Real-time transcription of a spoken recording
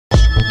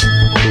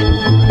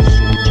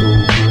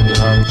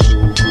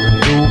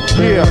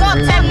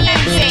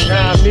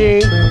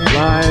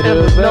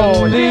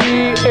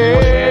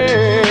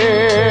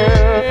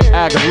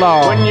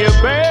law. When you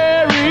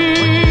bury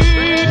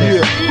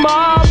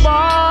my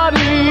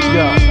body,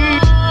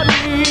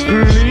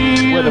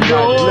 please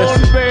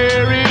don't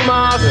bury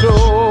my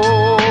soul.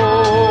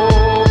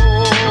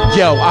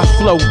 Yo, I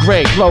flow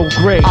great,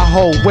 I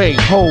hold weight,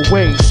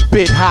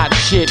 spit hot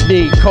shit,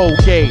 need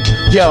Colgate.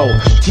 Yo,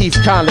 teeth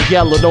kinda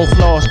yellow, don't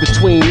floss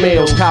between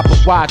meals. Cop a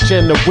watch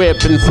and a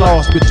whip and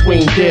floss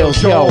between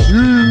deals. Yo,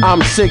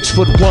 I'm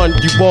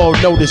 6'1", you all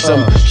notice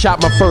him.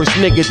 Shot my first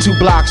nigga 2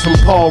 blocks from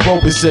Paul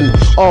Robeson.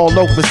 All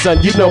over, son,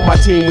 you know my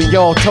team, we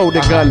all tote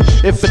a gun.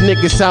 If a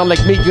nigga sound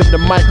like me, get the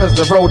mic cause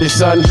I wrote it,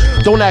 son.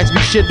 Don't ask me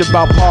shit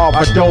about Paul,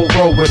 I don't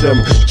roll with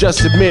him.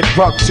 Just admit,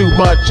 ruck too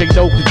much, ain't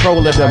no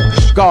control of them.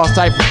 God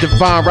cipher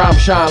divine, rhyme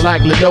shine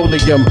like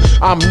linoleum.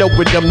 I'm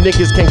knowing them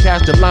niggas can't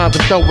catch the lines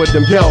I'm throwing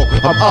them. Yo,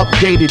 I'm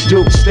updated,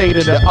 Duke, state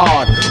of the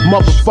art.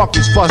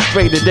 Motherfuckers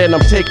frustrated and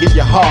I'm taking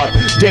your heart.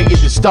 Day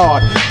to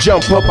start,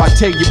 jump up, I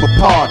tear you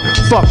apart.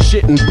 Fuck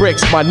shit and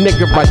bricks, my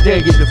nigga, I dare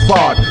you to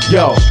fart.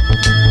 Yo.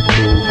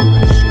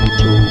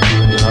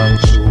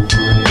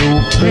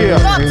 Yeah.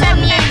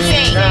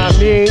 Nah, I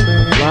mean,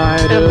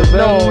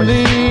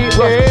 Illinois,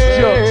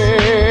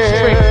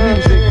 straight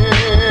music,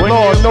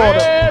 law and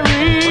order.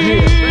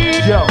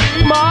 Yo,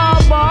 my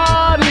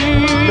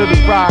body,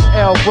 Little Rock,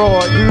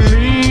 Elroy,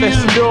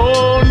 please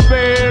don't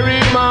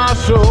bury my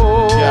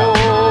soul.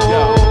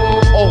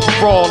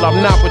 Overall,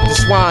 I'm not with the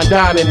swine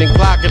dining and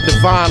Glock and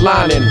divine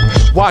lining.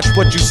 Watch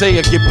what you say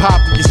or get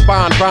popped and your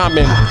spine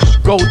rhyming.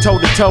 Go toe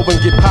to toe and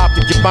get popped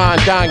and your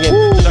mind dying.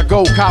 Then I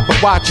go cop a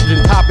watch it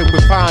and top it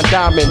with fine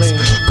diamonds.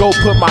 Go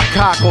put my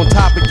cock on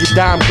top of your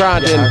dime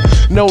grinding.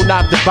 No,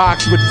 not the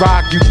box with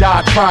rock, you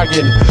die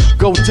trying.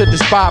 Go to the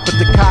spot, but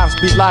the cops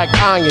be like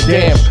iron.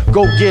 Damn,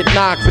 go get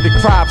knocked for the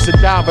crops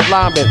and diamond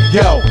linemen.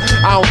 Yo,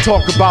 I don't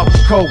talk about the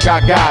coke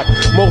I got.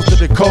 Most of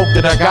the coke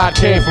that I got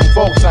came from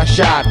folks I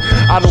shot.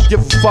 I don't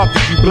give a fuck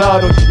if you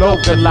blood or you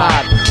local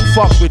lot.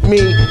 Fuck with me,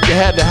 you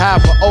had to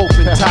have an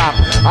open top.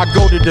 I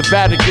go to the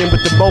Vatican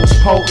with the most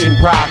potent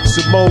rocks.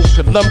 Simone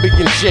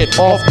Colombian shit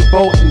off the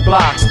boat and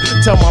blocks.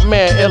 Tell my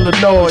man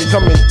Illinois,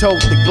 come and tote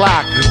the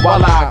Glock.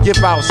 While I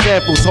give out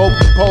samples, hope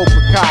the Pope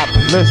a cop.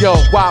 Yo,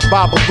 wop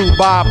baba boo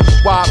bob,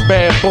 wop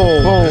bam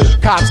boom.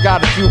 Cops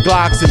got a few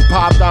Glocks and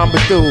pop down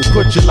through.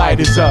 Put your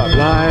lighters up.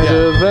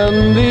 Lighter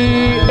than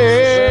the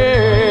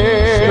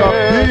air.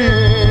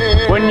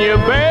 When you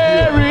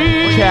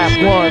bury Cap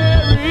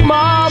 1.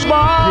 my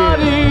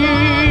body,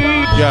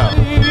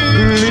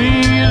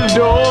 please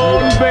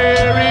don't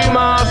bury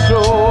my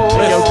soul.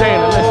 Yo,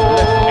 Dana, listen.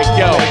 Hey,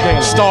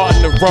 yo,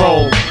 starting to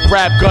roam.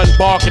 Rap gun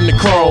barking the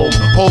chrome.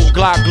 Whole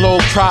Glock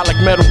globe trot like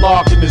metal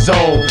lark in the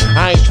zone.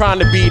 I ain't trying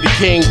to be the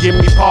king, give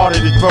me part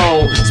of the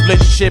throne. Split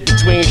the shit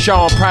between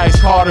Sean Price,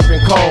 Carter,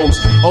 and Combs.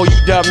 Oh, you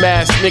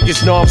dumbass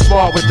niggas know I'm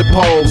smart with the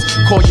poems.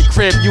 Call your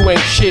crib, you ain't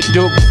shit,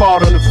 dude,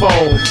 fart on the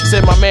phone.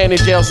 Send my man in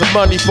jail some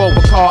money for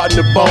a card in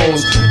the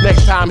bones.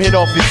 Next time hit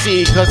off his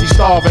seed, cause he's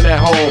starving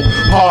at home.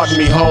 Pardon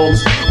me,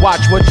 Holmes.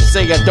 Watch what you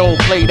say, I don't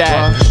play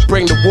that.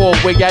 Bring the war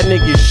where y'all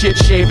niggas shit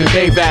shaving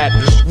bathe at.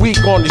 Weak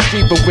on the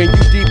street, but when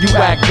you deep, you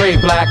act gray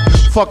black.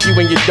 Fuck you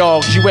and your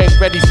dogs, you ain't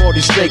ready for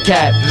this stray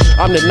cat.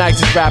 I'm the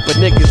nicest rapper,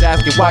 niggas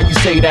asking why you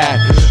say that.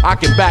 I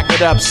can back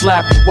it up,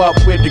 slap you up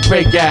with the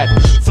gray gat.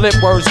 Flip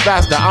words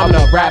faster, I'm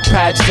the rap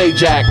patch, say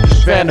Jack.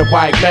 Vander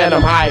White, man,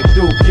 I'm hype,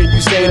 dude, can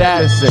you say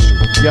that? Listen,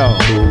 yo.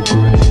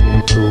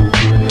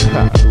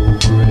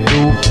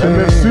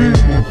 MFC.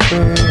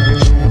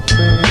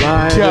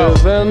 Lighter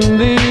than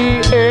the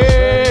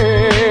air.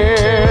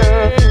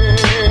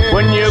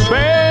 When you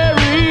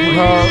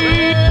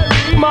bury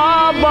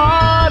my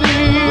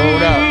body,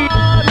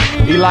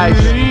 Elijah.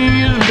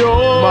 please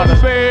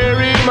don't bury